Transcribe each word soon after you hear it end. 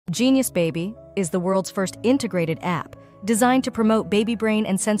Genius Baby is the world's first integrated app designed to promote baby brain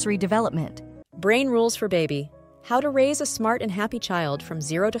and sensory development. Brain Rules for Baby: How to Raise a Smart and Happy Child from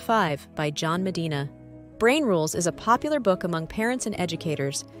 0 to 5 by Medina. Brain Rules is a popular book among parents and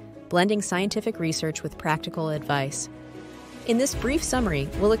educators, blending scientific research with practical advice. In this brief summary,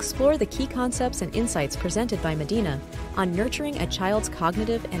 we'll explore the key concepts and insights presented by Medina on nurturing a child's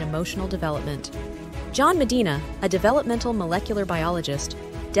cognitive and emotional development. Medina, a developmental molecular biologist,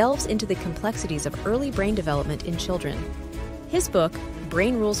 delves into the complexities of early brain development in children. His book,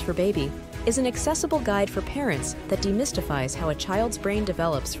 Brain Rules for Baby, is an accessible guide for parents that demystifies how a child's brain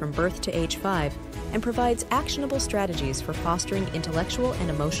develops from birth to age 5 and provides actionable strategies for fostering intellectual and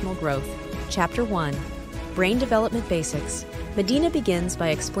emotional growth. Chapter 1: Brain Development Basics. Medina begins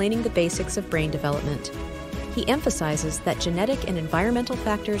by explaining the basics of brain development. He emphasizes that genetic and environmental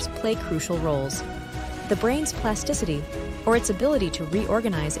factors play crucial roles. The brain's plasticity, or its ability to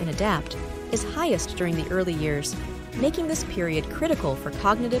reorganize and adapt, is highest during the early years, making this period critical for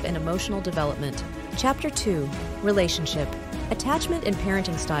cognitive and emotional development. Chapter 2: Relationship, Attachment and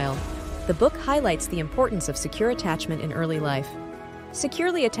Parenting Style. The book highlights the importance of secure attachment in early life.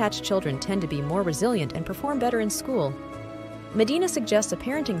 Securely attached children tend to be more resilient and perform better in school. Medina suggests a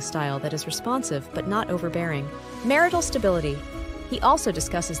parenting style that is responsive but not overbearing. Marital stability. He also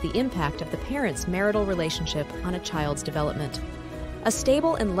discusses the impact of the parents' marital relationship on a child's development. A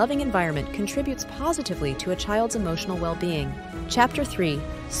stable and loving environment contributes positively to a child's emotional well-being. Chapter 3: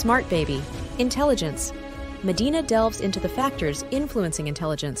 Smart Baby, Intelligence. Medina delves into the factors influencing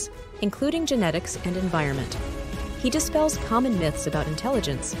intelligence, including genetics and environment. He dispels common myths about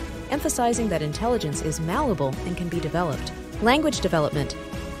intelligence, emphasizing that intelligence is malleable and can be developed. Language development.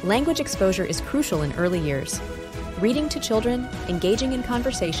 Language exposure is crucial in early years. Reading to children, engaging in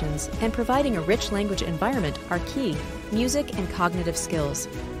conversations, and providing a rich language environment are key. Music and cognitive skills.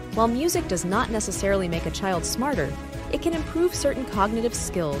 While music does not necessarily make a child smarter, it can improve certain cognitive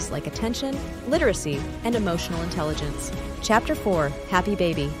skills like attention, literacy, and emotional intelligence. Chapter 4: Happy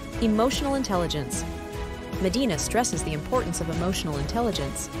Baby, Emotional Intelligence. Medina stresses the importance of emotional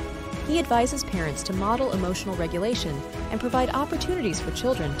intelligence. He advises parents to model emotional regulation and provide opportunities for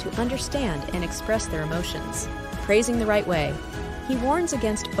children to understand and express their emotions. Praising the right way. He warns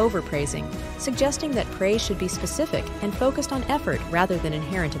against overpraising, suggesting that praise should be specific and focused on effort rather than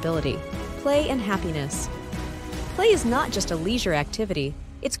inherent ability. Play and happiness. Play is not just a leisure activity,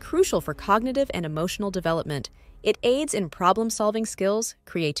 it's crucial for cognitive and emotional development. It aids in problem-solving skills,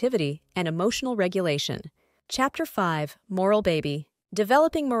 creativity, and emotional regulation. Chapter 5: Moral Baby,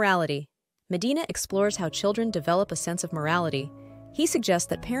 Developing Morality. Medina explores how children develop a sense of morality. He suggests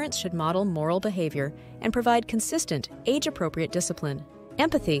that parents should model moral behavior and provide consistent, age-appropriate discipline.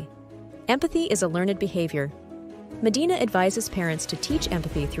 Empathy. Empathy is a learned behavior. Medina advises parents to teach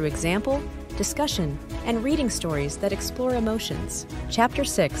empathy through example, discussion, and reading stories that explore emotions. Chapter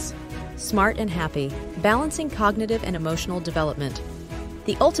 6: Smart and Happy, Balancing Cognitive and Emotional Development.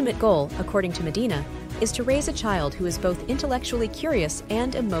 The ultimate goal, according to Medina, is to raise a child who is both intellectually curious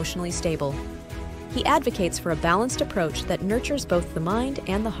and emotionally stable. He advocates for a balanced approach that nurtures both the mind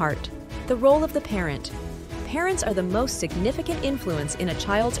and the heart. The role of the parent. Parents are the most significant influence in a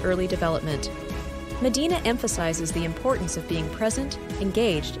child's early development. Medina emphasizes the importance of being present,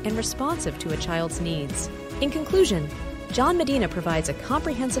 engaged, and responsive to a child's needs. In conclusion, Medina provides a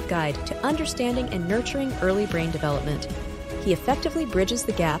comprehensive guide to understanding and nurturing early brain development. He effectively bridges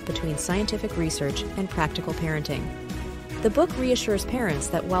the gap between scientific research and practical parenting. The book reassures parents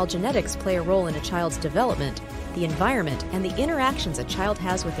that while genetics play a role in a child's development, the environment and the interactions a child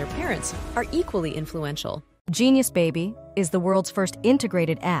has with their parents are equally influential. Genius Baby is the world's first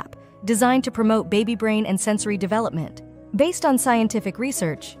integrated app designed to promote baby brain and sensory development. Based on scientific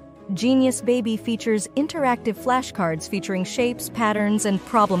research, Genius Baby features interactive flashcards featuring shapes, patterns, and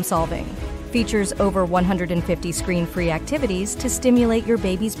problem-solving. Features over 150 screen-free activities to stimulate your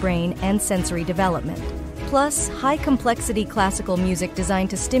baby's brain and sensory development. Plus, high-complexity classical music designed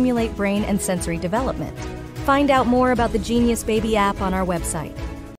to stimulate brain and sensory development. Find out more about the Genius Baby app on our website.